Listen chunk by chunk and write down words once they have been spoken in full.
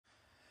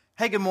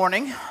Hey, good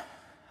morning.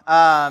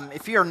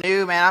 If you're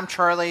new, man, I'm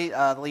Charlie,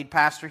 the lead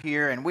pastor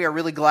here, and we are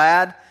really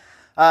glad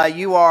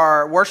you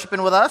are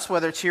worshiping with us,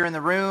 whether it's here in the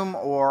room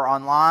or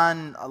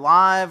online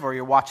live, or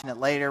you're watching it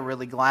later.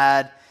 Really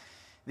glad.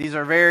 These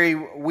are very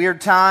weird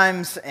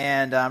times,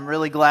 and I'm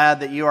really glad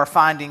that you are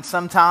finding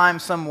some time,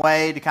 some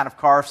way to kind of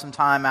carve some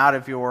time out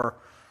of your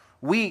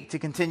week to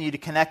continue to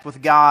connect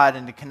with God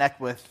and to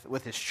connect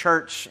with His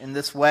church in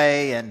this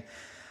way. And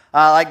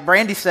like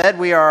Brandy said,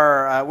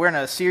 we're in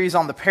a series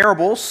on the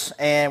parables,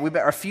 and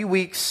we're a few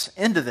weeks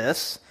into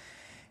this,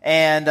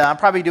 and I'm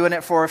probably doing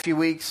it for a few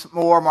weeks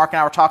more. Mark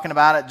and I were talking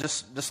about it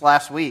just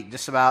last week,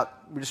 we're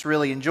just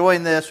really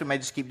enjoying this. We may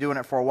just keep doing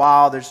it for a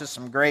while. There's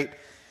some great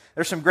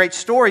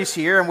stories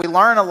here, and we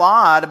learn a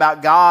lot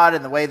about God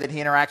and the way that He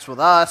interacts with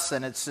us,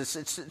 and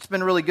it's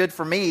been really good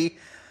for me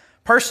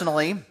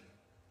personally.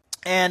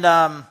 And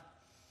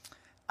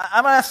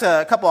I'm going to ask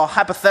a couple of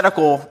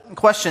hypothetical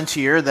questions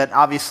here that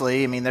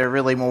obviously, they're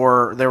really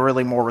more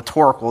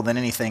rhetorical than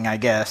anything, I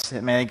guess.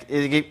 Have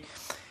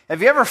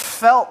you ever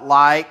felt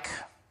like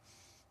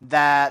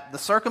that the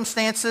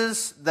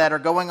circumstances that are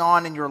going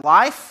on in your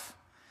life,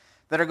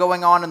 that are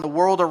going on in the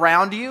world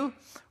around you,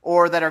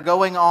 or that are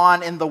going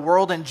on in the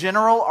world in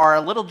general are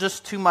a little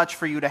just too much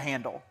for you to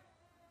handle?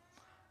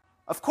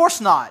 Of course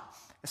not.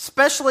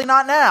 Especially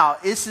not now.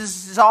 This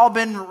has all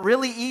been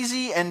really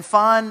easy and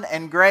fun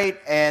and great,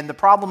 and the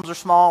problems are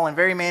small and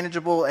very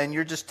manageable, and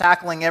you're just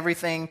tackling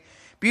everything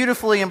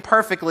beautifully and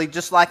perfectly,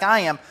 just like I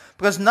am,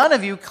 because none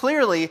of you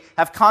clearly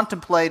have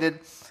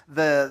contemplated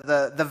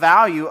the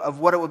value of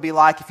what it would be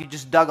like if you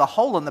just dug a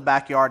hole in the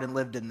backyard and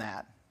lived in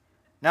that.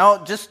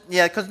 No,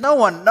 because no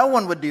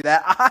one would do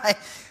that. I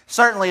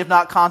certainly have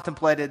not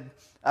contemplated,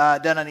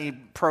 done any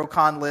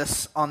pro-con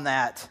lists on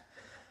that.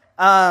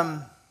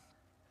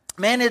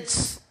 Man,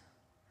 it's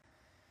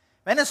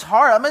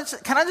hard.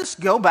 Can I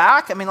just go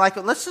back?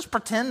 Let's just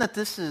pretend that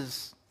this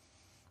is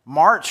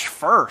March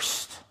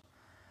 1st.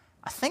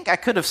 I think I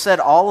could have said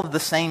all of the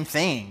same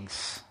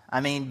things.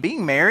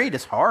 Being married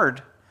is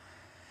hard.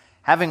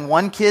 Having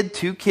one kid,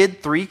 two kids,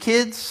 three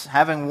kids,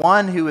 having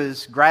one who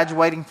is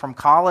graduating from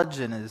college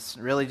and is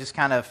really just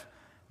kind of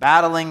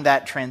battling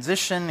that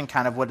transition and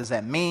kind of what does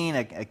that mean?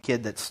 A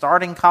kid that's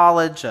starting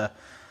college, having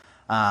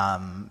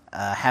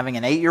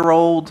an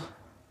 8-year-old,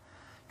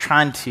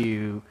 trying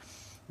to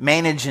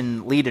manage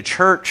and lead a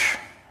church.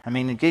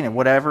 Again,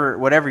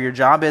 whatever your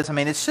job is,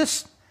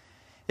 it's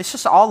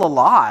just all a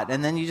lot.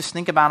 And then you just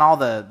think about all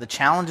the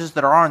challenges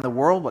that are in the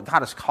world, what God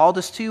has called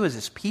us to as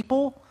His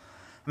people.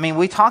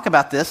 We talk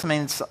about this.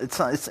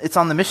 It's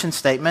on the mission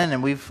statement,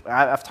 and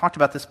I've talked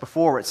about this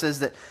before, where it says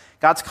that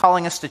God's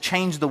calling us to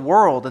change the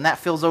world, and that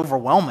feels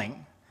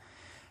overwhelming.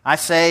 I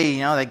say,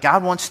 that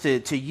God wants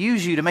to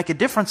use you to make a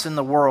difference in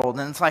the world.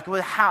 And it's like,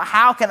 well,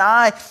 how can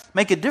I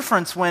make a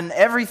difference when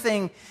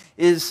everything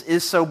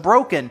is so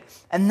broken?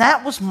 And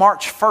that was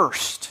March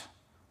 1st.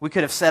 We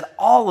could have said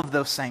all of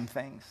those same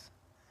things.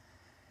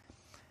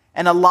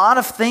 And a lot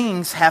of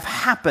things have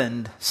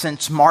happened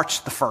since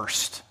March the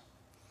 1st.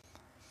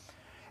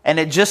 And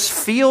it just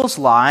feels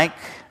like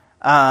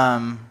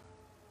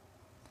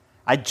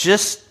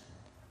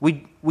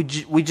we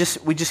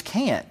just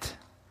can't.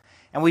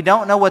 And we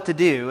don't know what to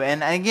do.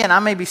 And again,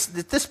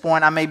 at this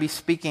point, I may be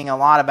speaking a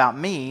lot about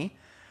me,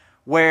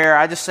 where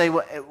I just say,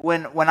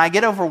 when I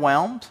get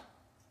overwhelmed,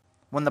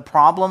 when the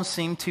problems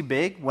seem too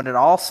big, when it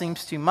all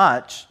seems too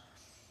much,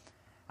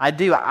 I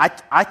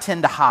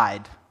tend to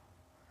hide.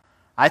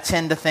 I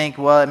tend to think,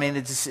 well,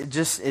 it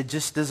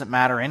just doesn't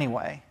matter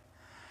anyway.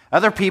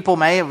 Other people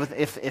may,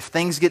 if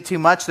things get too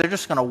much, they're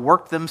just going to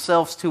work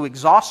themselves to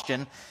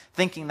exhaustion,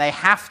 thinking they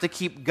have to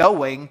keep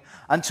going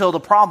until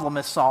the problem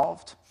is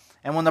solved.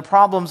 And when the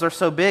problems are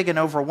so big and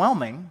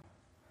overwhelming,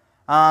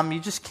 you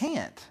just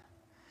can't.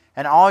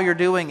 And all you're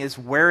doing is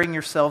wearing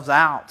yourselves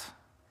out.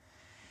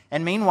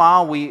 And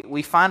meanwhile,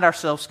 we find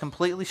ourselves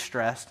completely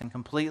stressed and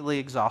completely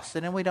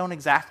exhausted, and we don't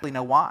exactly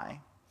know why.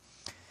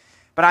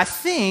 But I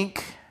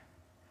think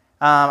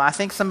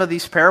some of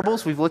these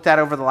parables we've looked at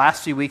over the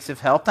last few weeks have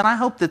helped, and I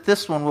hope that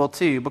this one will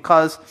too,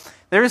 because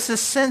there is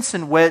this sense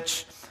in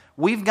which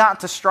we've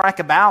got to strike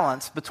a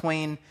balance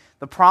between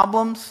the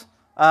problems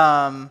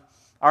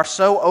are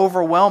so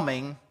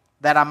overwhelming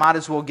that I might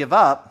as well give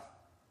up,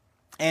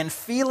 and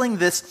feeling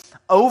this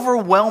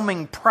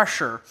overwhelming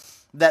pressure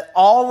that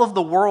all of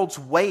the world's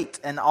weight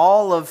and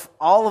all of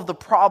the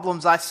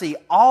problems I see,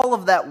 all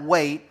of that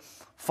weight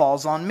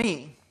falls on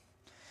me.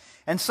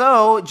 And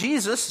so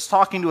Jesus is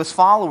talking to His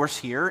followers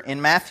here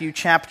in Matthew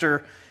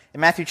chapter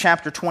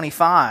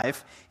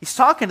 25. He's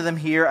talking to them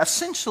here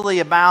essentially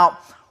about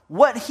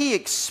what He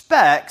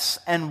expects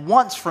and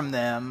wants from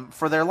them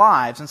for their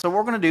lives. And so what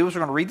we're going to do is we're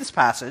going to read this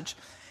passage,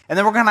 and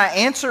then we're going to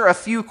answer a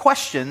few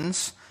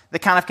questions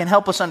that kind of can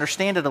help us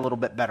understand it a little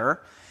bit better,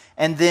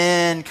 and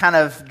then kind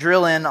of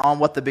drill in on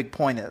what the big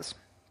point is.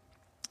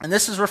 And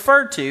this is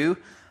referred to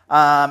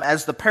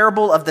as the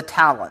parable of the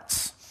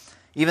talents,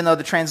 even though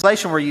the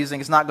translation we're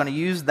using is not going to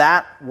use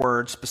that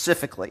word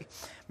specifically.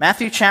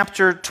 Matthew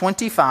chapter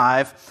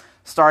 25,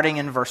 starting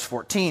in verse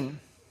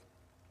 14.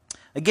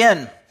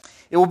 Again,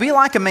 It will be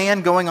like a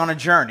man going on a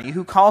journey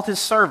who called his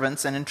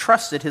servants and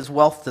entrusted his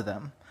wealth to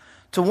them.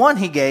 To one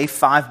he gave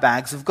 5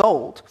 bags of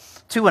gold,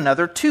 to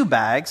another 2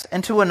 bags,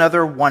 and to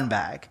another 1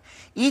 bag,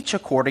 each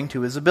according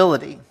to his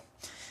ability.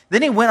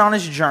 Then he went on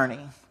his journey.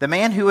 The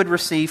man who had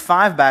received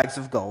 5 bags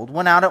of gold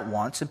went out at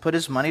once and put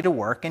his money to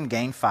work and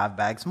gained 5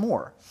 bags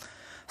more.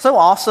 So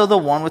also the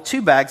one with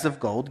 2 bags of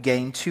gold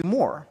gained 2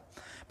 more.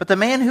 But the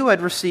man who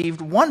had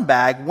received 1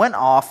 bag went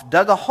off,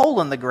 dug a hole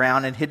in the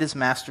ground, and hid his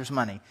master's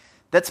money.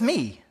 That's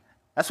me.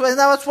 That's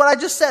what I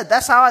just said.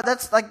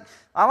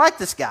 I like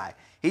this guy.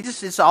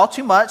 It's all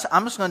too much.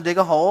 I'm just going to dig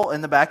a hole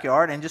in the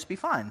backyard and just be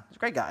fine. He's a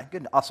great guy.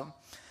 Good, awesome.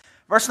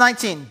 Verse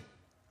 19.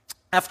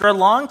 After a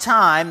long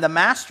time, the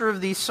master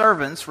of these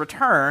servants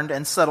returned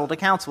and settled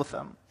accounts with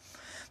them.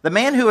 The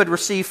man who had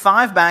received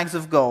 5 bags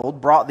of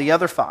gold brought the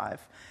other 5.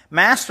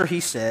 Master,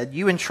 he said,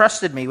 you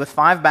entrusted me with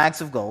 5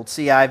 bags of gold.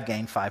 See, I have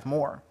gained 5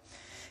 more.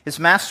 His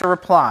master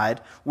replied,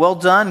 well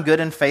done,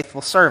 good and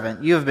faithful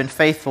servant. You have been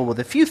faithful with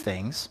a few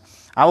things.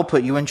 I will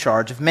put you in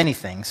charge of many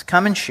things.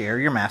 Come and share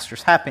your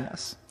master's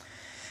happiness.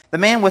 The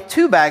man with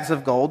 2 bags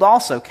of gold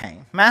also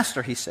came.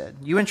 Master, he said,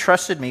 you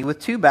entrusted me with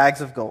 2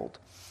 bags of gold.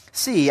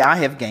 See, I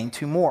have gained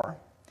 2 more.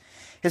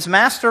 His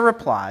master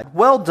replied,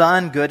 well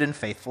done, good and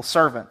faithful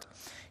servant.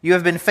 You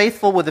have been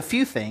faithful with a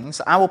few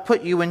things. I will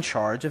put you in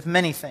charge of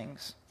many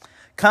things.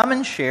 Come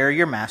and share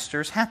your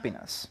master's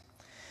happiness.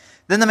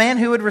 Then the man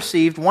who had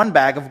received 1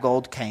 bag of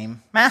gold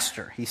came.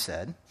 Master, he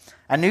said,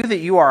 I knew that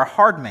you are a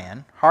hard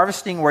man,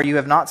 harvesting where you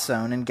have not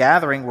sown and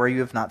gathering where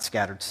you have not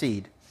scattered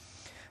seed.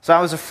 So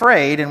I was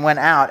afraid and went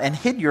out and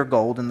hid your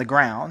gold in the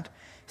ground.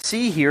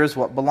 See, here is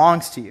what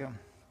belongs to you.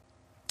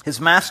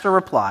 His master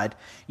replied,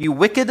 you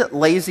wicked,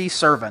 lazy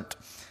servant.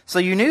 So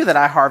you knew that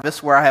I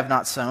harvest where I have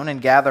not sown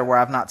and gather where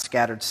I have not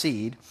scattered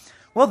seed.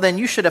 Well, then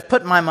you should have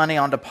put my money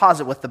on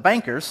deposit with the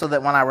bankers so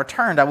that when I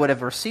returned I would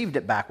have received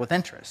it back with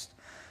interest.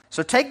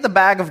 So take the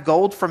bag of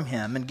gold from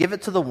him and give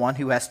it to the one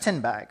who has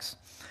 10 bags.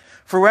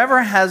 For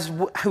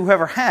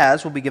whoever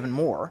has will be given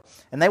more,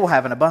 and they will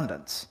have an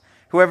abundance.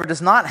 Whoever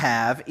does not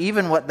have,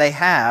 even what they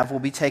have will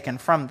be taken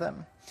from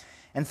them.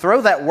 And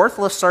throw that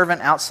worthless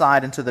servant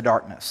outside into the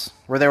darkness,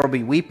 where there will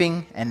be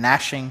weeping and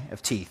gnashing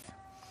of teeth.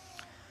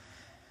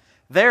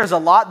 There's a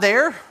lot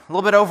there, a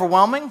little bit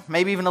overwhelming,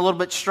 maybe even a little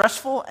bit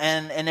stressful,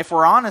 and if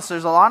we're honest,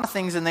 there's a lot of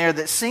things in there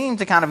that seem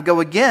to kind of go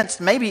against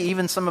maybe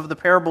even some of the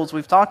parables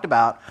we've talked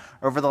about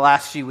over the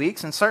last few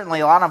weeks, and certainly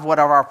a lot of what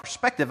our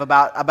perspective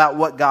about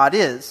what God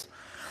is.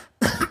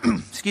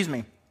 Excuse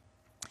me.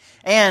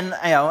 And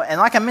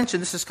like I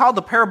mentioned, this is called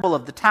the parable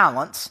of the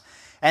talents,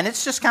 and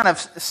it's just kind of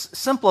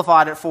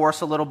simplified it for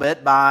us a little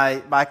bit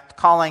by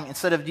calling,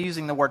 instead of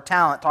using the word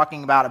talent,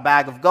 talking about a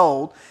bag of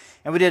gold.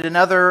 And we did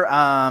another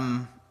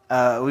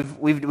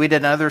we did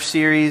another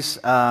series,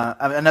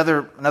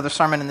 another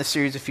sermon in this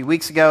series a few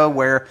weeks ago,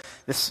 where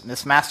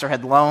this master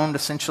had loaned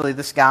essentially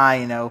this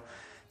guy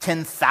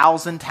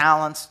 10,000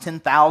 talents,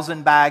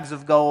 10,000 bags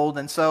of gold,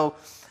 and so.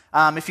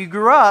 If you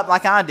grew up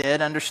like I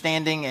did,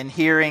 understanding and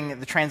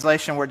hearing the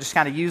translation where it just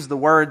kind of used the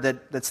word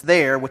that's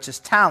there, which is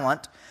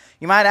talent,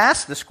 you might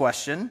ask this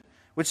question,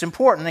 which is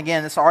important.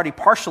 Again, it's already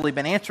partially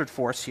been answered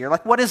for us here.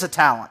 Like, what is a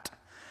talent?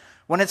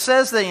 When it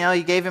says that,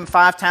 you gave him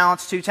 5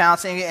 talents, 2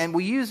 talents, and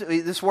we use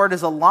this word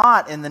is a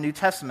lot in the New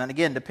Testament,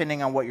 again,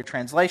 depending on what your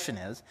translation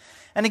is.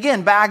 And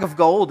again, bag of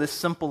gold is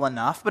simple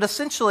enough, but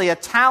essentially a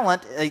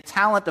talent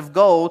of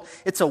gold,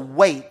 it's a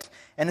weight.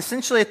 And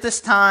essentially at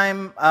this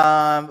time,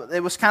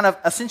 it was kind of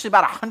essentially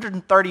about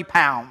 130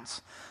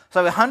 pounds.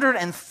 So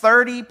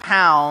 130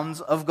 pounds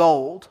of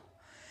gold.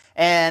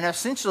 And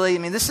essentially,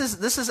 this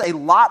is a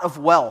lot of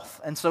wealth.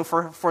 And so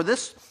for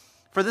this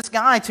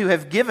guy to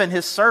have given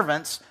his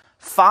servants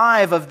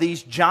 5 of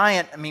these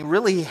giant,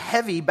 really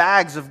heavy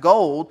bags of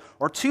gold,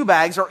 or 2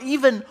 bags, or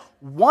even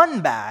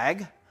 1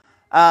 bag,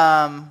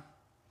 that's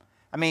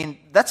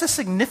a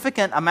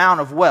significant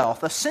amount of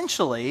wealth.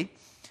 Essentially,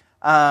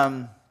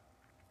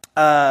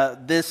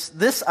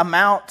 this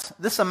amount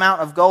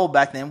of gold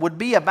back then would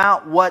be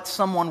about what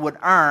someone would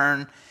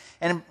earn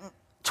in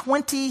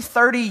 20,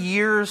 30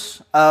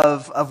 years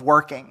of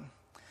working.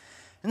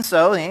 And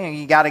so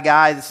you got a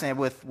guy that's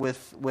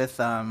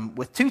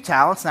with 2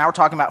 talents. Now we're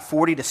talking about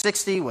 40 to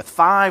 60. With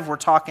 5, we're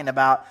talking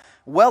about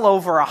well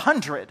over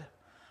 100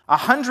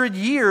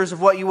 years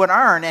of what you would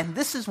earn, and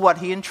this is what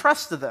he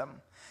entrusts to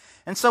them.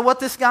 And so what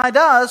this guy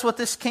does, what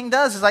this king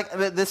does, is like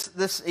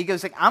he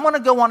goes like, I'm going to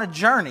go on a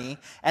journey,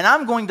 and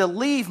I'm going to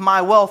leave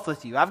my wealth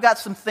with you. I've got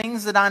some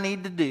things that I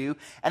need to do,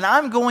 and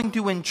I'm going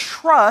to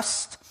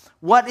entrust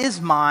what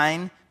is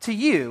mine to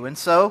you. And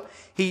so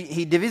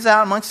he divvies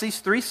out amongst these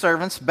 3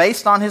 servants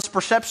based on his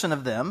perception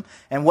of them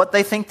and what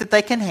they think that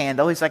they can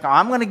handle. He's like,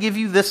 I'm going to give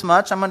you this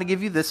much, I'm going to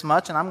give you this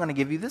much, and I'm going to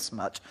give you this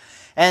much.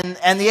 And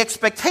the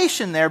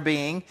expectation there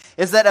being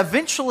is that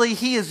eventually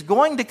he is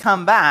going to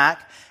come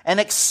back and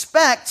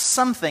expect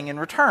something in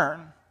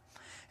return.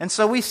 And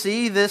so we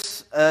see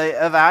this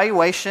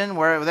evaluation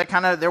where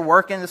they're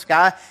working. This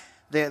guy,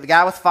 the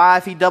guy with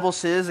 5, he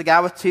doubles his. The guy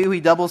with 2, he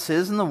doubles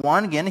his. And the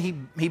 1, again,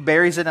 he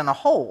buries it in a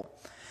hole.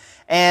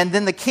 And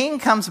then the king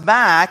comes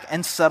back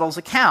and settles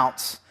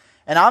accounts.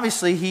 And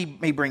obviously he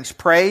brings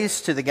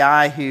praise to the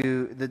guy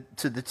to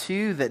the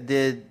two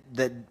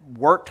that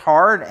worked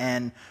hard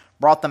and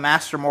brought the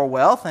master more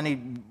wealth, and he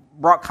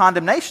brought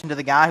condemnation to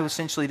the guy who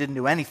essentially didn't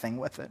do anything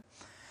with it.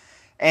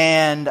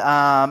 And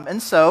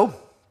so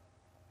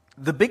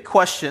the big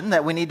question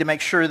that we need to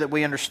make sure that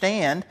we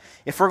understand,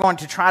 if we're going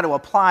to try to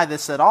apply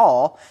this at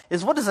all,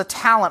 is what does a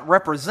talent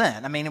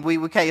represent? I mean,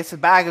 okay, it's a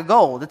bag of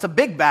gold. It's a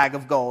big bag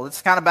of gold. It's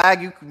the kind of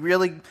bag you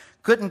really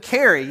couldn't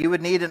carry. You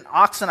would need an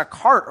ox and a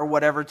cart or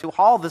whatever to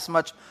haul this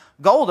much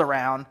gold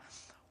around.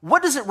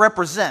 What does it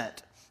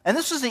represent? And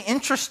this is the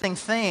interesting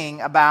thing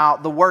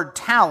about the word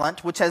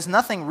talent, which has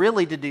nothing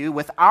really to do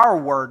with our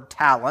word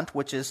talent,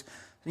 which is,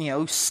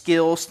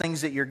 skills, things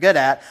that you're good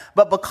at.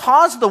 But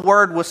because the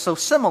word was so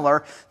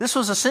similar, this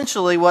was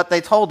essentially what they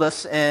told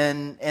us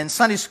in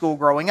Sunday school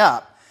growing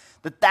up.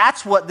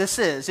 That's what this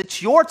is.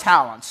 It's your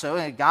talents.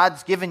 So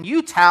God's given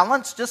you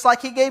talents just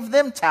like he gave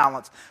them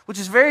talents, which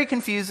is very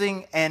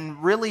confusing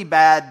and really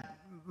bad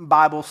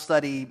Bible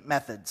study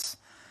methods.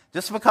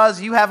 Just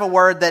because you have a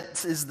word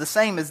that is the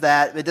same as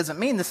that, it doesn't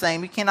mean the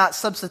same. You cannot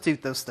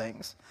substitute those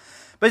things.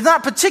 But it's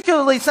not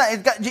particularly,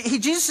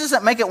 Jesus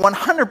doesn't make it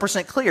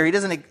 100% clear. He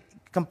doesn't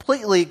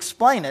completely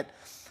explain it.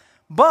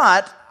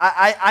 But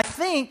I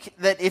think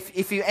that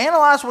if you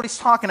analyze what he's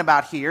talking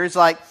about here, it's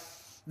like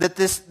that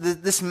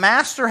this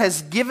master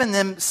has given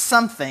them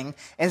something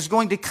and is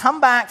going to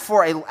come back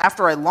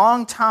after a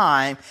long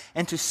time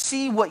and to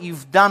see what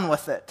you've done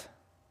with it.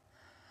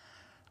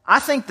 I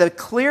think the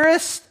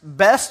clearest,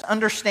 best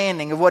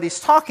understanding of what he's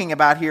talking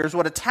about here is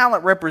what a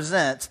talent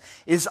represents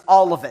is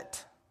all of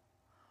it.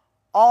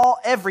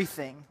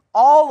 Everything,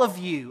 all of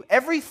you,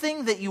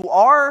 everything that you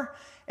are,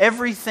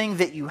 everything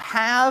that you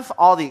have,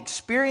 all the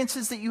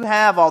experiences that you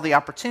have, all the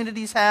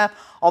opportunities you have,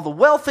 all the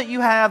wealth that you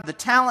have, the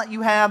talent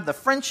you have, the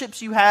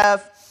friendships you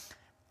have,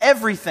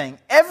 everything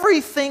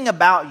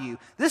about you.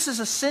 This is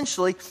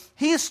essentially,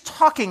 he is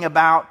talking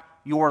about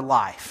your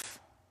life.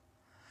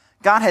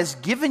 God has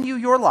given you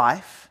your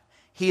life.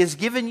 He has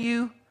given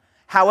you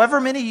however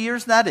many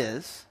years that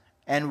is,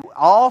 and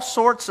all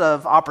sorts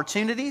of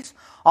opportunities,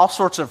 all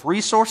sorts of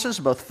resources,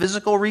 both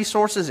physical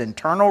resources,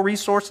 internal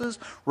resources,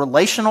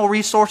 relational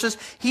resources.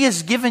 He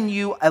has given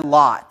you a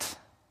lot.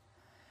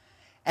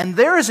 And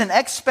there is an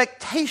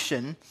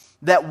expectation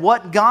that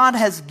what God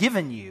has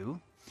given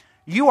you,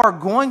 you are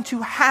going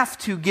to have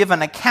to give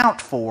an account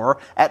for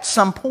at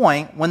some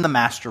point when the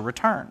master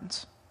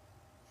returns.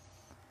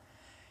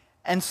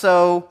 And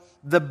so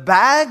the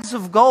bags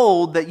of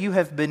gold that you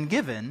have been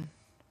given,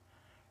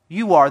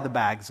 you are the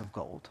bags of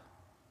gold.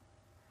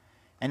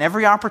 And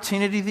every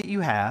opportunity that you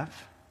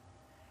have,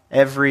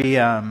 every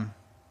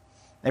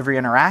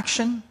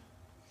interaction,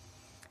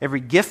 every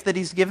gift that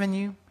he's given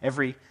you,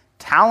 every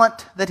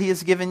talent that he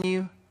has given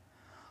you,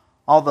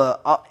 all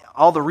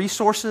the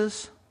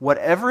resources,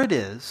 whatever it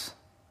is,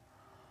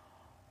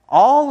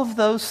 all of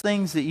those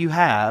things that you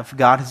have,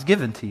 God has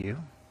given to you.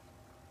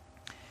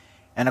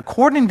 And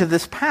according to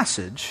this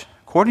passage,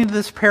 according to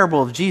this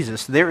parable of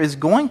Jesus, there is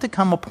going to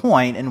come a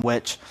point in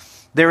which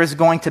there is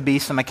going to be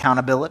some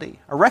accountability,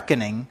 a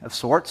reckoning of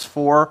sorts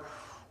for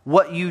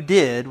what you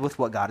did with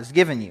what God has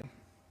given you.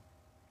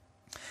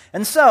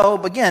 And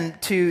so, again,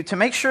 to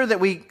make sure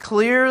that we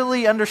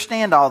clearly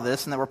understand all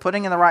this and that we're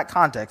putting in the right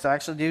context, I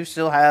actually do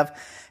still have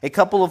a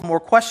couple of more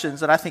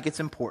questions that I think it's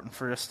important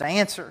for us to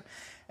answer.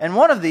 And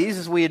one of these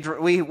is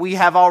we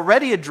have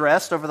already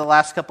addressed over the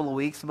last couple of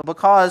weeks, but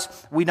because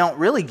we don't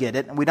really get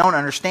it and we don't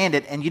understand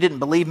it, and you didn't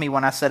believe me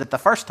when I said it the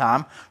first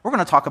time, we're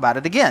going to talk about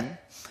it again,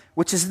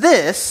 which is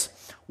this: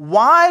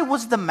 why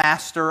was the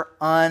master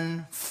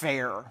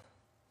unfair?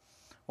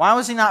 Why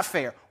was he not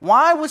fair?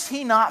 Why was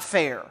he not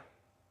fair?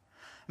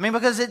 I mean,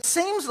 because it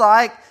seems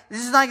like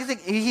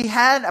he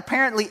had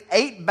apparently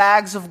 8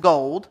 bags of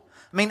gold.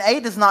 I mean,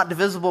 8 is not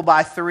divisible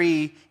by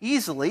 3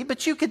 easily,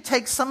 but you could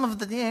take some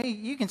of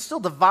you can still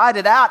divide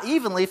it out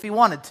evenly if you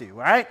wanted to,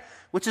 right?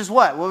 Which is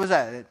what? What was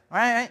that?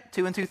 Right?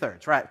 2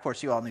 2/3, right? Of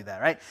course, you all knew that,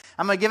 right?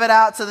 I'm going to give it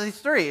out to these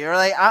 3, or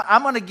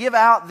I'm going to give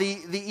out the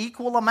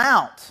equal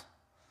amount.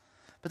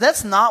 But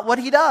that's not what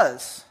he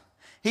does.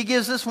 He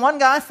gives this one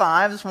guy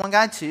 5, this one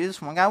guy 2,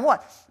 this one guy 1.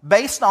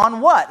 Based on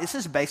what? This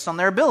is based on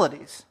their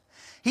abilities.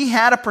 He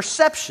had a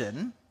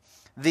perception,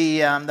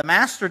 the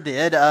master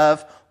did,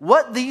 of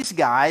what these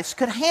guys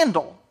could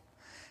handle.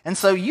 And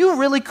so you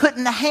really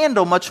couldn't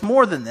handle much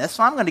more than this,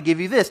 so I'm going to give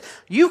you this.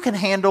 You can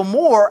handle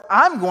more,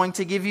 I'm going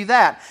to give you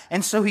that.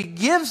 And so he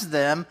gives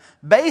them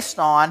based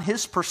on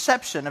his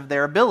perception of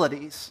their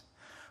abilities,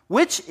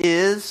 which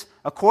is,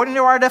 according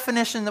to our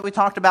definition that we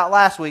talked about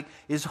last week,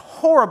 is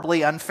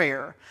horribly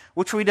unfair,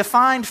 which we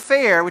defined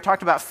fair. We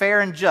talked about fair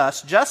and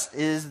just. Just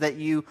is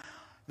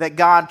that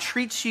God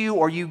treats you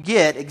or you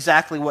get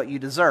exactly what you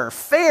deserve.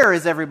 Fair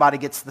is everybody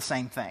gets the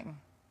same thing.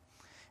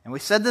 And we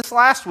said this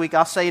last week,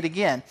 I'll say it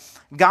again.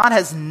 God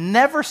has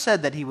never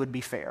said that he would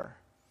be fair.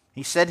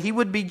 He said he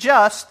would be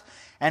just,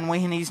 and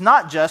when he's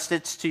not just,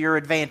 it's to your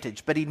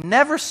advantage. But he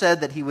never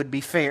said that he would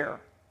be fair.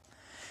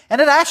 And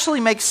it actually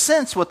makes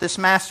sense what this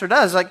master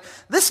does. Like,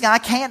 this guy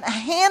can't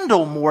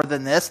handle more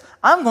than this.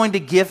 I'm going to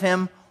give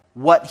him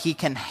what he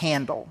can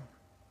handle.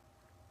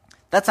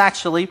 That's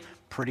actually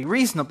pretty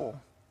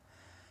reasonable.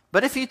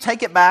 But if you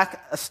take it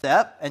back a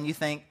step and you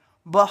think,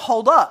 but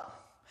hold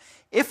up.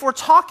 If we're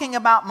talking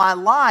about my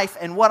life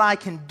and what I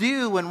can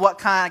do and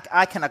what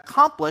I can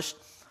accomplish,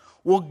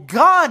 well,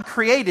 God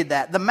created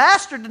that. The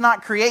master did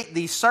not create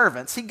these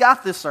servants. He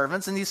got these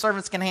servants, and these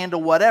servants can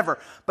handle whatever.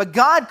 But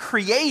God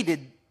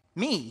created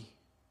me.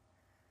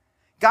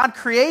 God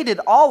created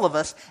all of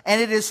us,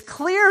 and it is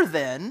clear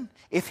then,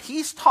 if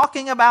He's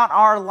talking about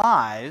our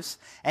lives,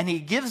 and He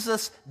gives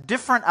us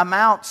different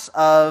amounts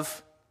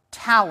of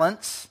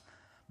talents,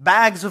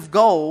 bags of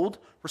gold,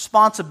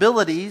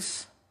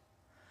 responsibilities,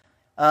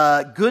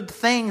 good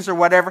things or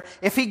whatever,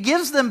 if He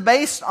gives them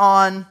based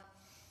on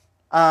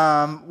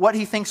what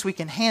He thinks we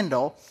can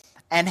handle,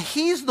 and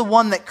He's the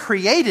one that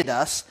created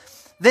us,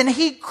 then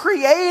He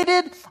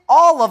created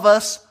all of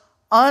us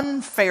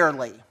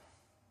unfairly.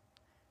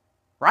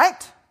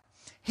 Right?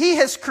 He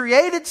has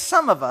created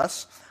some of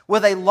us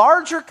with a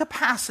larger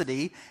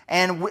capacity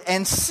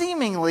and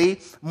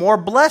seemingly more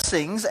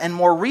blessings and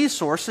more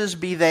resources,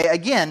 be they,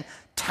 again,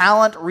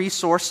 talent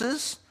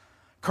resources,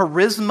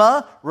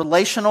 charisma,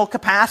 relational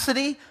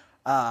capacity,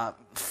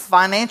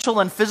 financial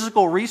and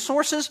physical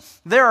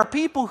resources. There are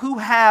people who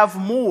have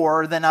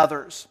more than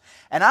others.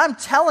 And I'm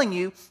telling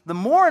you, the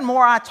more and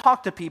more I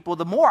talk to people,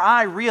 the more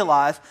I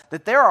realize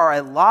that there are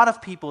a lot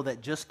of people that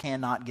just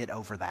cannot get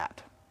over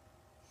that.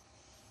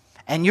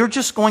 And you're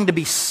just going to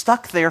be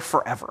stuck there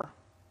forever.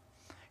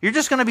 You're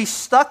just going to be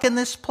stuck in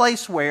this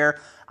place where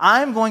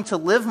I'm going to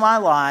live my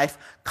life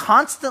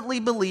constantly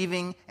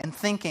believing and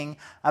thinking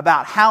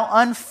about how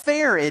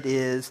unfair it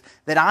is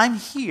that I'm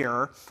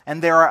here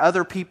and there are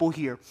other people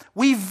here.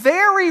 We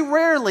very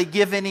rarely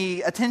give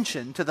any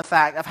attention to the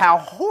fact of how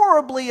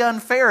horribly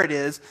unfair it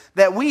is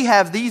that we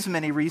have these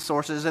many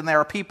resources and there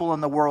are people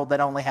in the world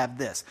that only have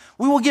this.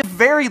 We will give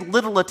very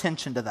little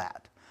attention to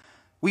that.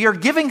 We are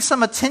giving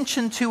some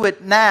attention to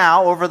it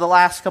now over the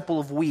last couple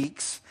of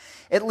weeks,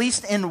 at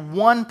least in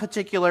one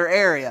particular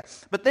area.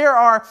 But there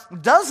are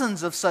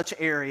dozens of such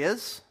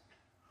areas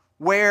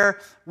where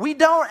we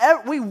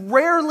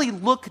rarely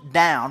look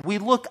down. We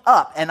look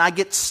up, and I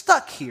get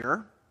stuck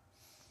here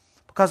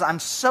because I'm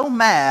so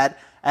mad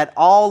at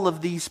all of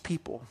these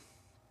people.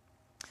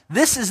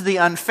 This is the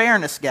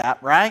unfairness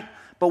gap, right?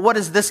 But what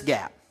is this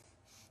gap?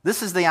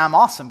 This is the I'm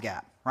awesome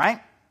gap,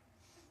 right?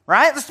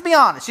 Right? Let's be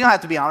honest. You don't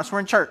have to be honest. We're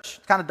in church.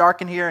 It's kind of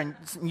dark in here, and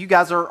you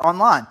guys are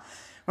online.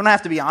 We don't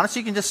have to be honest.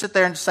 You can just sit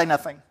there and just say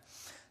nothing.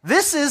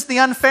 This is the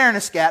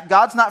unfairness gap,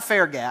 God's not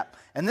fair gap,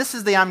 and this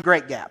is the I'm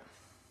great gap.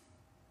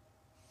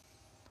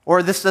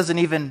 Or this doesn't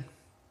even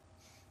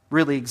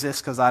really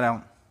exist because I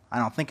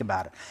don't think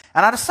about it.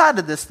 And I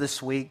decided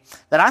this week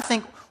that I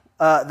think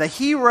the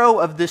hero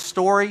of this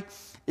story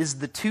is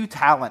the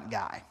 2-talent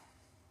guy.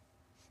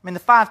 I mean, the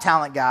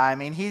 5-talent guy.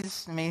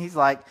 He's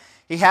like,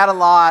 he had a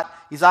lot.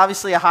 He's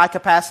obviously a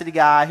high-capacity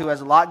guy who has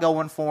a lot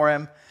going for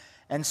him.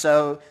 And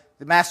so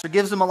the master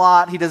gives him a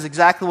lot. He does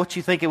exactly what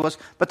you think it was.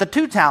 But the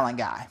 2-talent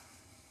guy,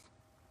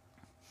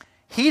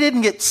 he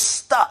didn't get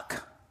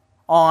stuck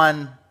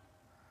on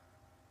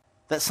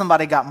that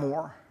somebody got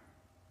more.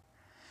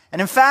 And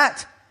in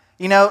fact,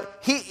 they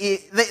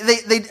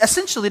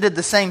essentially did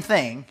the same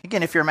thing.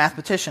 Again, if you're a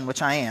mathematician,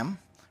 which I am,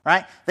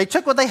 right? They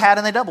took what they had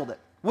and they doubled it,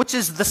 which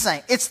is the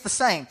same. It's the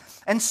same.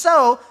 And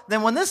so,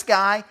 then when this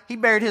guy, he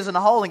buried his in a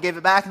hole and gave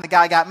it back and the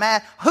guy got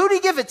mad, who did he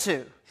give it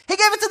to? He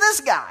gave it to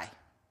this guy.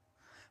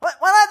 Why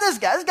not this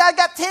guy? This guy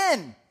got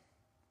 10.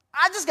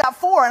 I just got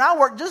 4 and I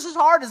worked just as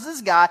hard as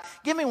this guy.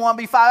 Give me 1,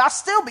 be 5.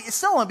 It's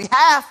still only be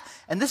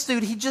half. And this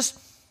dude, he just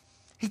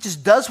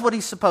does what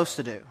he's supposed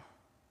to do.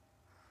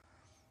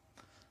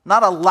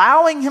 Not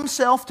allowing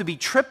himself to be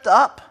tripped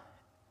up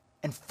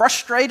and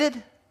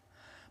frustrated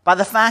by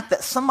the fact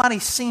that somebody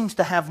seems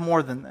to have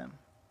more than them.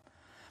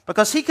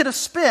 Because he could have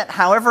spent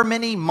however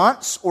many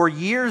months or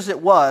years it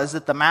was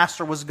that the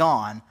master was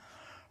gone,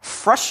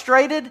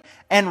 frustrated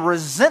and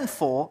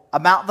resentful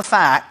about the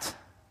fact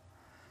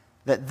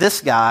that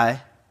this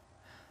guy,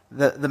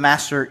 the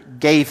master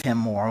gave him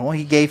more. Well,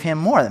 he gave him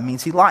more. That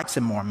means he likes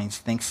him more. It means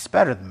he thinks he's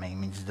better than me. It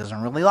means he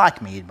doesn't really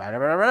like me. And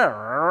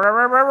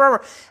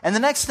the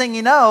next thing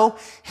you know,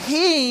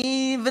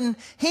 he didn't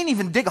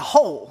even dig a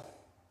hole.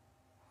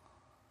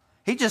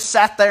 He just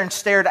sat there and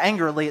stared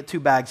angrily at 2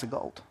 bags of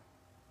gold.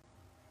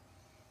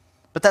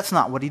 But that's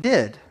not what he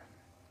did.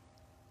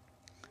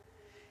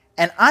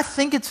 And I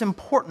think it's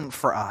important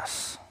for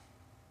us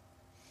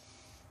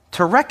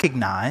to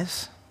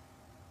recognize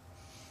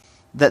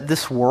that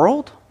this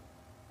world,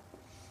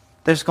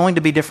 there's going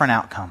to be different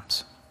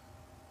outcomes.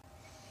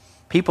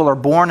 People are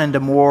born into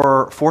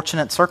more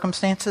fortunate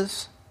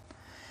circumstances,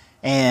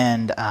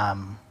 and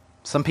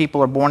some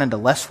people are born into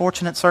less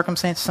fortunate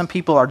circumstances. Some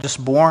people are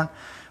just born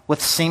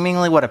with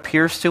seemingly what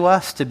appears to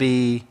us to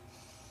be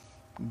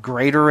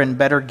greater and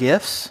better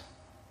gifts.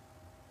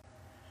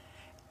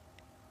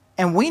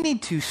 And we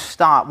need to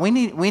stop. We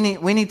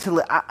need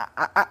to.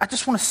 I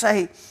just want to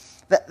say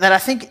that I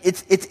think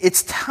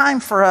it's time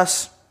for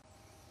us.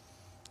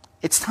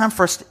 It's time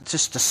for us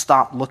just to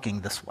stop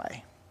looking this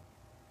way.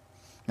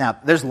 Now,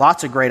 there's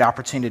lots of great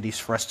opportunities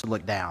for us to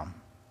look down.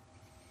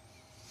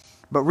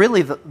 But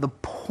really, the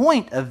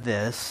point of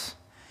this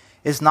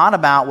is not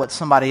about what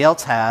somebody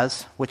else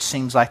has, which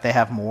seems like they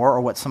have more,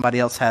 or what somebody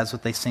else has,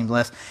 what they seem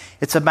less.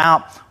 It's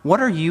about what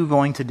are you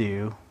going to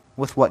do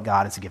with what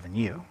God has given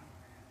you.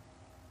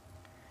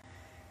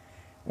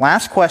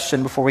 Last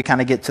question before we kind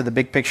of get to the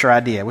big picture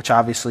idea, which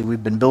obviously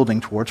we've been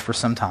building towards for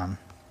some time,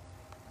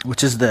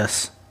 which is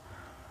this.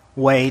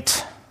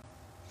 Wait,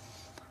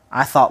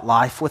 I thought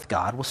life with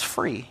God was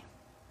free.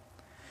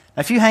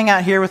 Now, if you hang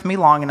out here with me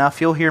long enough,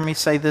 you'll hear me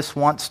say this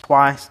once,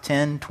 twice,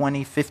 10,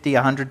 20, 50,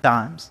 100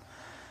 times.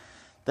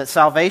 That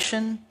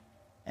salvation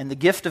and the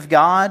gift of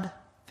God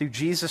through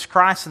Jesus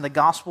Christ and the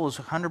gospel is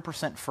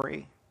 100%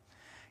 free.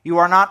 You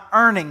are not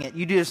earning it.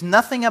 There's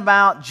nothing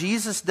about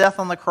Jesus' death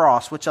on the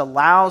cross which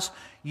allows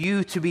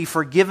you to be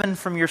forgiven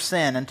from your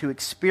sin and to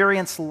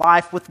experience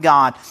life with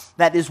God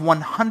that is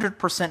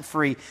 100%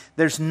 free.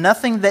 There's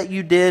nothing that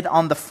you did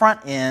on the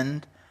front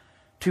end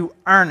to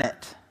earn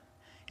it.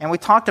 And we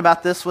talked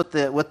about this with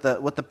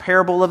the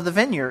parable of the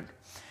vineyard.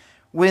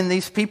 When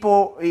these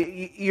people,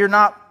 you're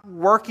not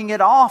working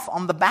it off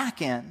on the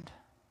back end.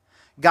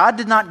 God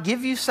did not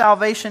give you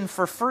salvation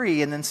for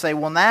free and then say,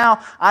 well, now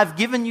I've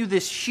given you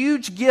this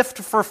huge gift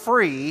for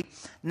free.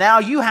 Now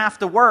you have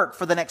to work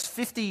for the next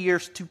 50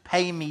 years to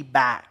pay me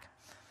back.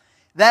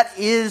 That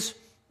is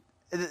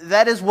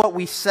what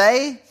we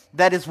say.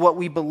 That is what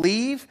we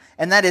believe.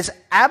 And that is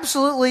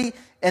absolutely,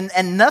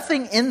 and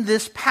nothing in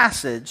this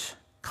passage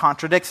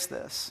contradicts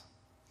this.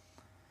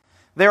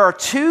 There are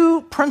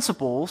two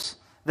principles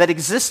that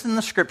exist in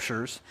the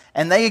Scriptures,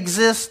 and they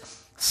exist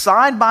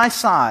side by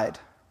side.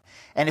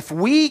 And if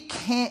we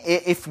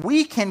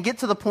can get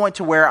to the point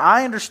to where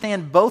I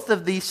understand both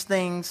of these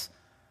things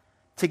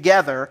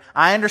together,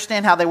 I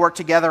understand how they work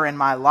together in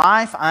my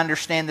life, I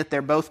understand that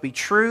they're both be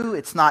true,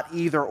 it's not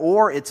either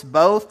or, it's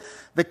both,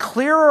 the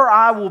clearer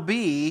I will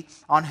be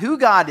on who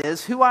God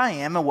is, who I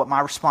am, and what my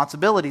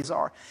responsibilities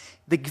are.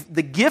 The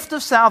gift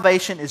of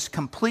salvation is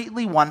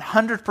completely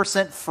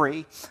 100%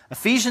 free.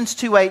 Ephesians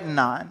 2, 8, and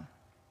 9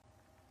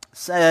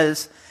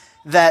 says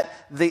that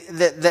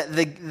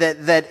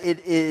it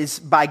is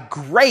by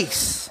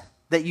grace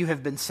that you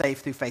have been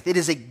saved through faith. It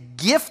is a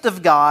gift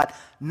of God,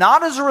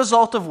 not as a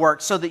result of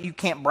works, so that you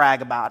can't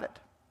brag about it.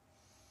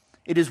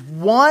 It is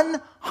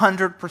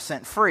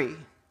 100% free.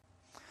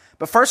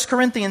 But 1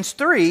 Corinthians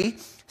 3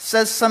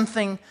 says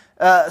something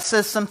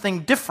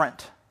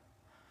different.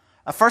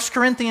 1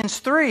 Corinthians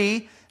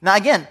 3, now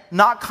again,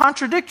 not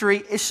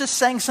contradictory, it's just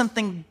saying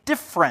something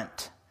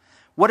different.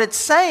 What it's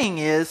saying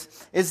is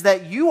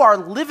that you are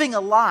living a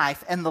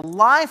life, and the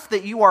life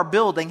that you are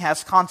building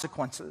has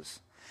consequences.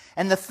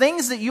 And the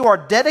things that you are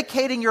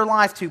dedicating your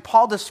life to,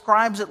 Paul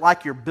describes it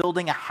like you're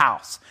building a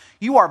house.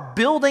 You are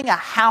building a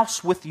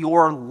house with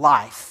your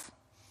life.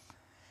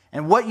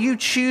 And what you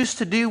choose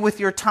to do with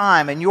your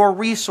time and your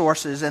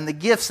resources and the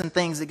gifts and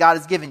things that God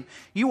has given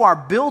you are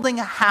building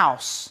a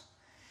house.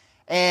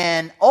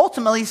 And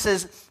ultimately, he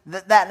says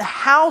that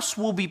house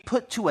will be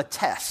put to a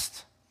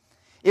test.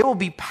 It will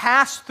be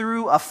passed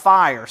through a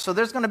fire. So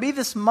there's going to be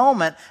this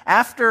moment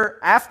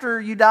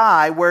after you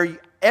die where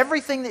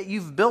everything that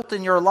you've built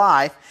in your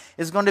life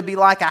is going to be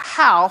like a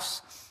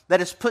house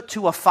that is put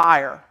to a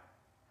fire.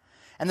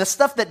 And the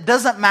stuff that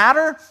doesn't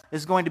matter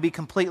is going to be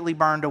completely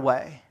burned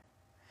away.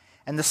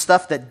 And the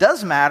stuff that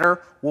does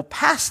matter will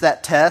pass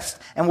that test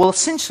and will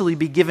essentially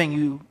be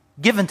given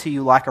to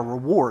you like a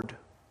reward.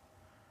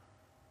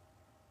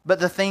 But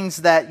the things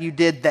that you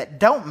did that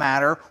don't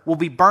matter will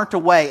be burnt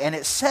away. And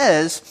it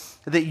says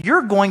that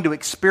you're going to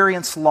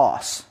experience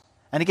loss.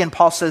 And again,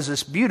 Paul says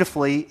this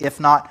beautifully, if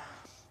not,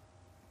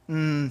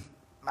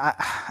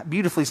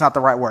 beautifully is not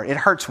the right word. It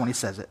hurts when he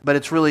says it, but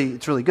it's really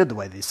good the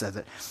way that he says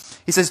it.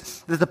 He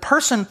says that the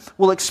person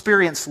will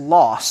experience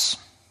loss,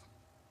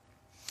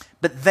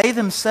 but they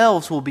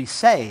themselves will be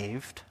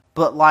saved,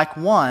 but like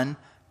one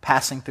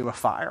passing through a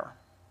fire.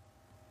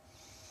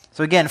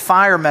 So again,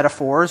 fire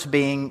metaphors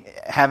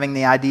having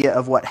the idea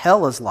of what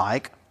hell is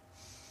like.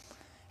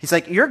 He's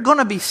like, you're going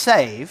to be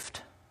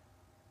saved.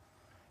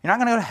 You're not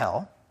going to go to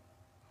hell,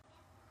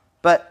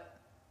 but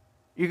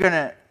you're going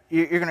to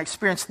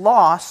experience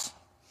loss,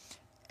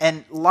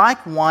 and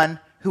like one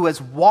who has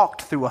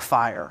walked through a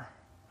fire,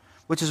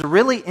 which is a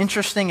really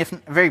interesting, if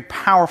very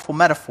powerful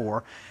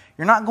metaphor.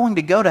 You're not going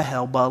to go to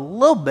hell, but a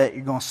little bit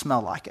you're going to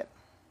smell like it.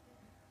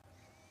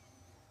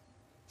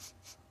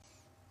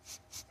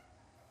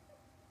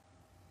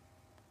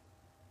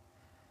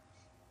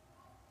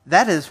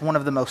 That is one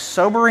of the most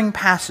sobering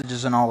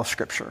passages in all of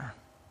Scripture.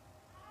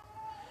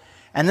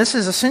 And this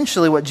is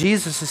essentially what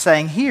Jesus is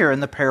saying here in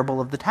the parable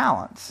of the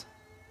talents.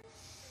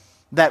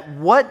 That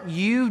what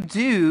you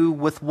do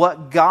with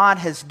what God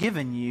has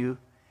given you,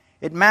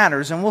 it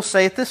matters. And we'll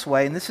say it this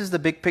way, and this is the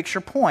big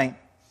picture point.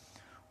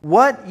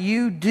 What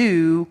you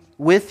do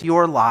with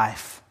your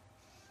life,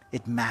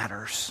 it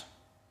matters.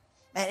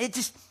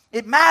 And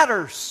it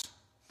matters.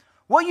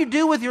 What you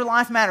do with your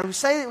life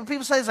matters. When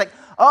people say it's like,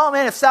 oh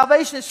man, if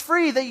salvation is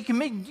free, that you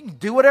can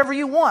do whatever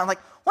you want. Like,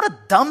 what a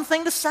dumb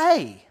thing to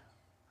say.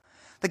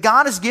 That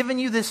God has given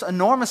you this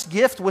enormous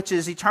gift, which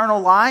is eternal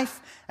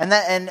life,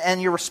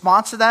 and your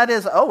response to that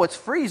is, oh, it's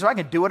free, so I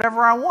can do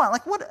whatever I want.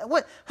 Like,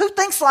 what? Who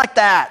thinks like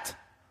that?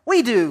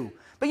 We do,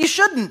 but you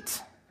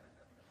shouldn't.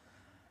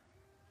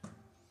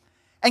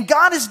 And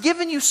God has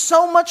given you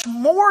so much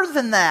more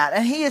than that.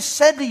 And He has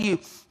said to you,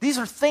 these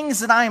are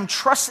things that I am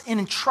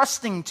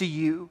entrusting to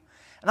you.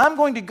 And I'm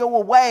going to go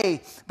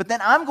away, but then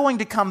I'm going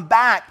to come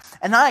back,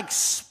 and I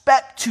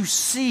expect to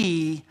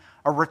see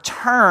a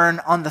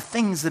return on the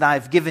things that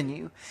I've given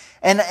you.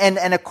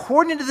 And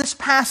according to this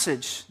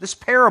passage, this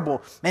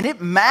parable, and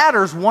it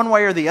matters one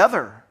way or the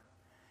other.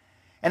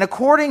 And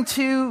according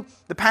to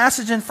the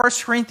passage in 1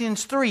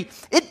 Corinthians 3,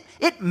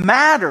 it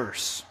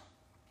matters.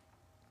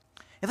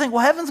 You think,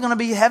 well, heaven's going to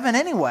be heaven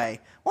anyway.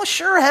 Well,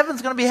 sure,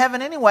 heaven's going to be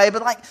heaven anyway,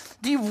 but like,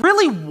 do you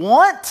really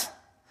want?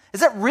 Is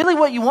that really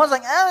what you want?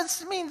 It's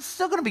like, it's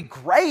still going to be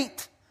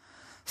great.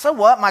 So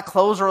what? My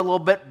clothes are a little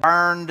bit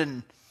burned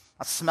and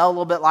I smell a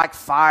little bit like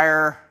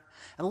fire.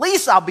 At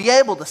least I'll be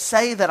able to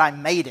say that I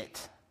made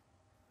it.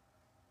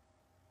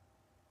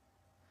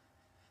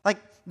 Like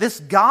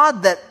this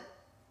God that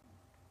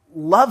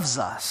loves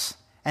us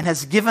and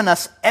has given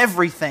us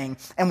everything,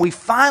 and we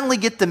finally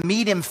get to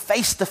meet Him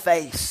face to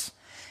face.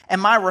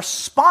 And my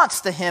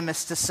response to Him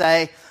is to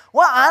say,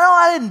 well, I know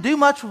I didn't do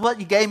much with what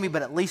you gave me,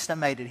 but at least I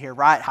made it here,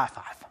 right? High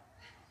five.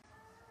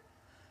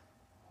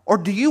 Or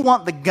do you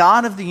want the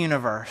God of the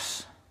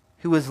universe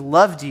who has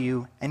loved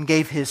you and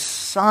gave His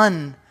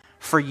Son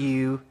for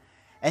you,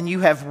 and you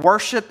have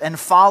worshiped and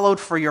followed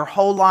for your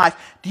whole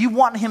life, do you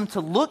want Him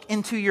to look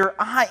into your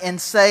eye and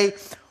say,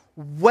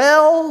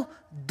 well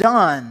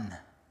done,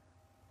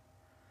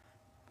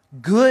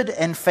 good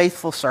and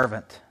faithful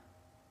servant?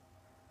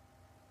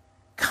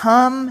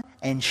 Come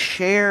and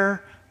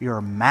share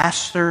your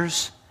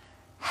master's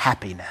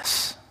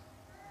happiness.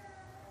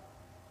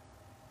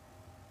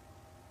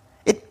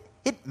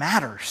 It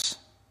matters.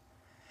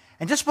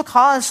 And just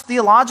because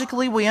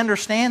theologically we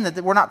understand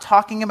that we're not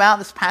talking about,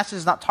 this passage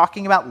is not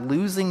talking about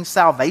losing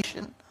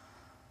salvation,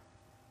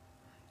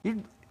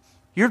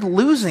 you're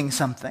losing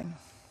something.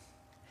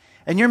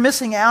 And you're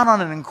missing out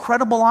on an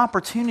incredible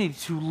opportunity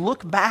to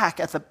look back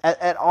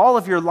at all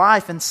of your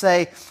life and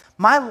say,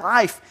 my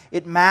life,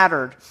 it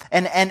mattered.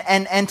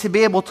 And to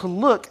be able to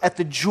look at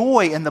the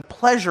joy and the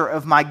pleasure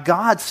of my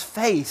God's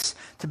face,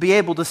 to be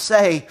able to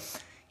say,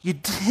 you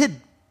did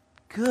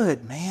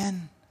good,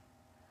 man.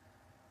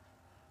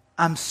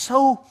 I'm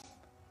so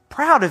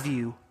proud of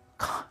you.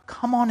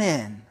 Come on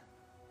in.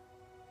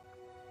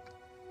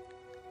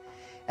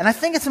 And I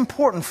think it's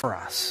important for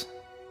us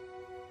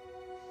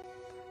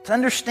to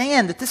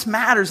understand that this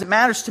matters. It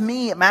matters to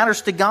me, it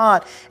matters to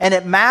God, and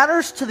it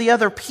matters to the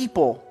other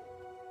people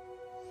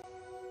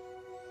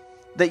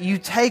that you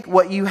take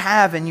what you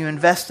have and you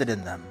invest it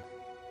in them.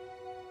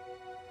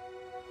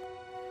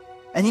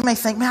 And you may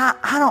think, man,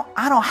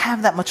 I don't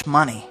have that much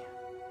money.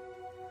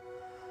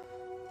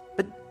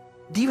 But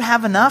do you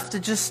have enough to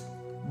just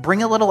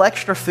bring a little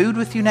extra food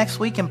with you next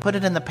week and put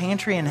it in the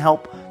pantry and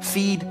help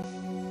feed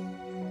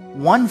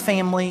one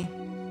family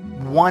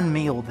one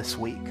meal this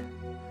week?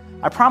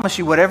 I promise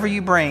you, whatever you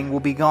bring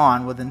will be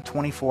gone within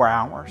 24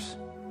 hours.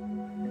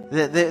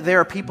 There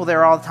are people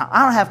there all the time.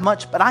 I don't have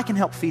much, but I can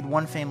help feed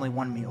one family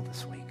one meal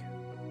this week.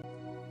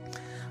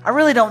 I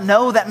really don't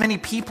know that many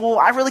people.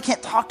 I really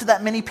can't talk to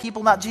that many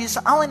people about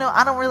Jesus. I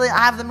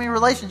have that many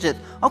relationships.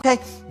 Okay,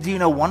 do you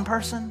know one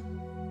person?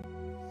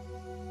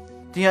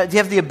 Do you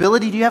have the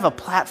ability, do you have a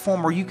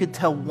platform where you could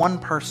tell one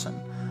person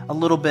a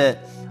little bit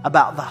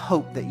about the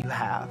hope that you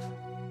have?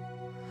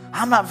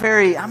 I'm not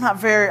very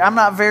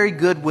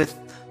good with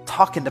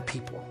talking to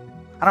people.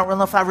 I don't really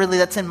know if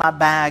that's in my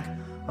bag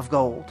of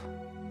gold.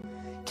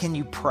 Can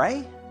you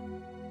pray?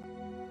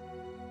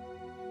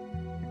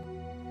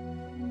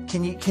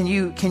 Can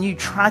you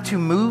try to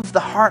move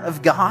the heart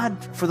of God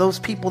for those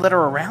people that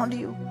are around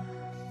you?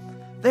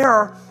 There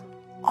are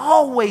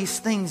always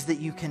things that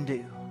you can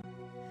do.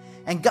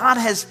 And God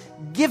has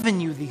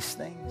given you these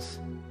things.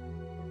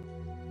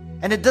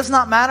 And it does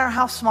not matter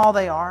how small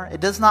they are.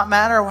 It does not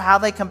matter how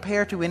they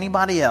compare to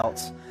anybody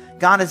else.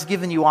 God has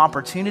given you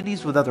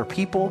opportunities with other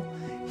people.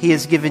 He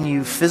has given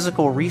you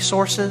physical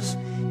resources.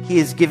 He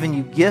has given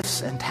you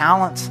gifts and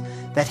talents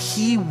that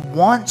He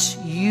wants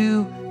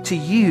you to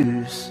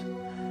use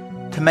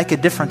to make a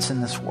difference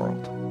in this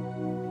world.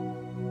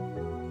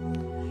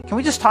 Can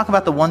we just talk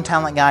about the one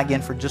talent guy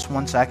again for just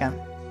 1 second?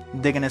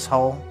 Digging his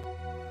hole.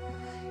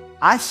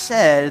 I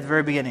said at the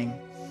very beginning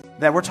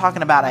that we're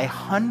talking about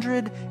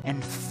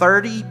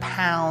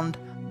 130-pound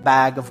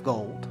bag of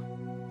gold.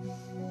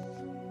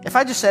 If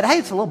I just said, hey,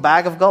 it's a little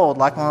bag of gold,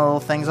 like one of the little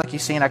things like you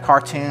see in a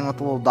cartoon with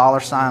a little dollar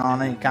sign on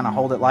it, you kind of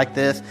hold it like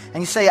this,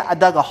 and you say, I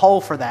dug a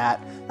hole for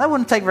that, that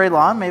wouldn't take very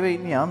long, maybe,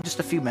 just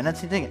a few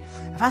minutes, you dig it.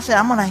 If I said,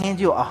 I'm going to hand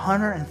you a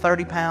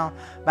 130-pound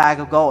bag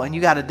of gold, and you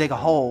got to dig a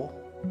hole,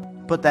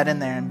 put that in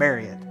there and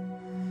bury it,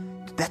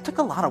 that took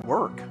a lot of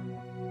work.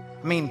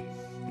 I mean,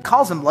 He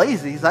calls him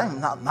lazy. He's like,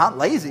 not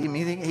lazy. I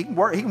mean, he can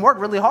work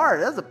really hard.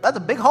 That's a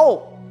big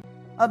hole.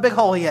 A big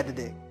hole he had to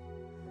dig.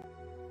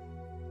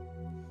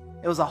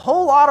 It was a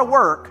whole lot of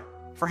work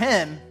for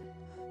him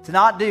to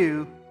not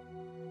do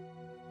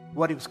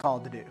what he was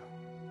called to do.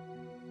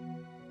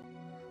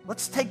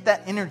 Let's take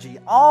that energy,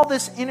 all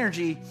this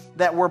energy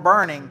that we're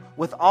burning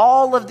with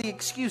all of the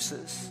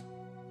excuses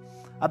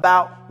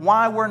about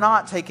why we're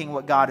not taking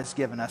what God has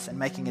given us and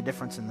making a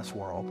difference in this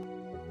world.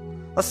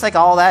 Let's take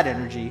all that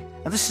energy,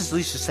 and let's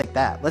just take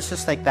that. Let's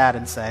just take that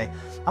and say,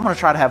 I'm going to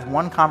try to have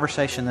one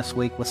conversation this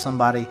week with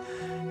somebody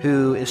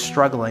who is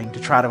struggling to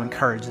try to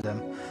encourage them.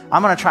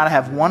 I'm going to try to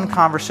have one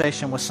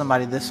conversation with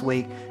somebody this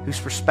week whose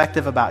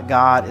perspective about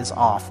God is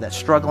off, that's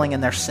struggling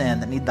in their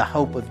sin, that need the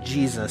hope of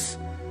Jesus.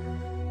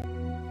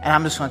 And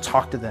I'm just going to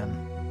talk to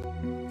them.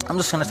 I'm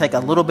just going to take a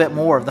little bit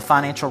more of the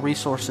financial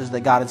resources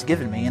that God has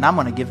given me, and I'm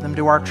going to give them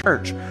to our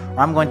church, or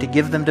I'm going to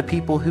give them to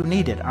people who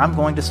need it. I'm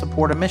going to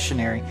support a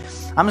missionary.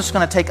 I'm just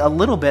going to take a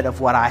little bit of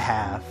what I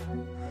have.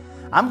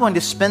 I'm going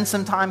to spend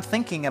some time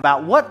thinking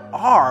about what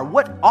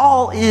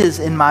all is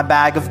in my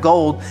bag of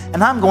gold,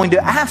 and I'm going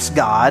to ask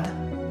God,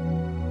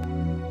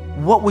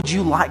 what would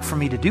you like for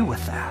me to do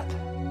with that?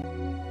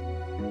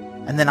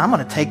 And then I'm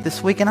going to take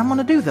this week and I'm going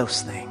to do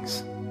those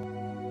things.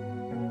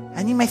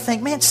 And you may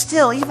think, man,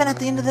 still, even at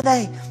the end of the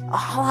day,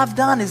 all I've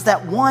done is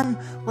that one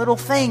little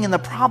thing and the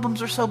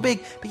problems are so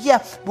big. But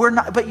yeah,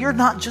 but you're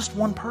not just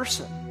one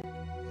person.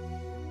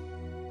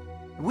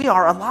 We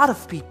are a lot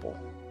of people.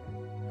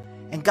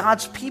 And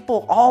God's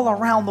people all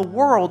around the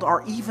world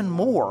are even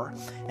more.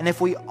 And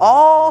if we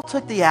all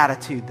took the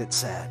attitude that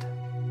said,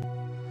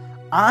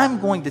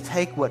 I'm going to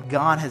take what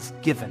God has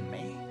given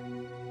me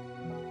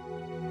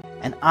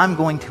and I'm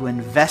going to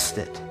invest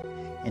it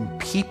in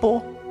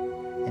people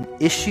and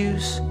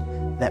issues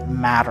that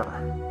matter.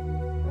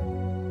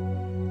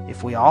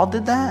 If we all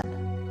did that,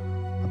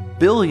 1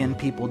 billion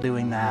people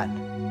doing that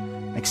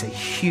makes a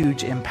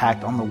huge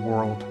impact on the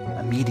world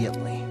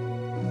immediately.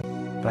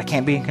 But I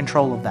can't be in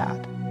control of that.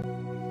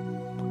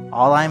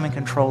 All I'm in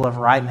control of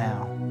right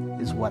now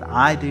is what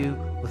I do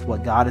with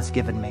what God has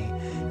given me.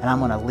 And I'm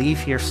going to leave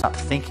here, stop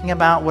thinking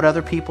about what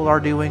other people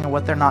are doing or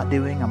what they're not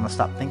doing. I'm going to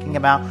stop thinking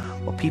about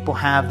what people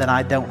have that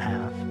I don't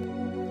have.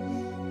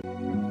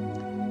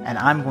 And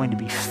I'm going to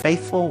be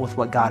faithful with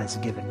what God has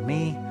given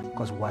me,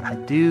 because what I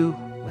do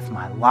with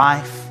my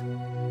life,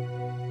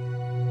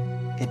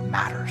 it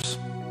matters.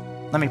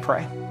 Let me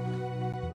pray.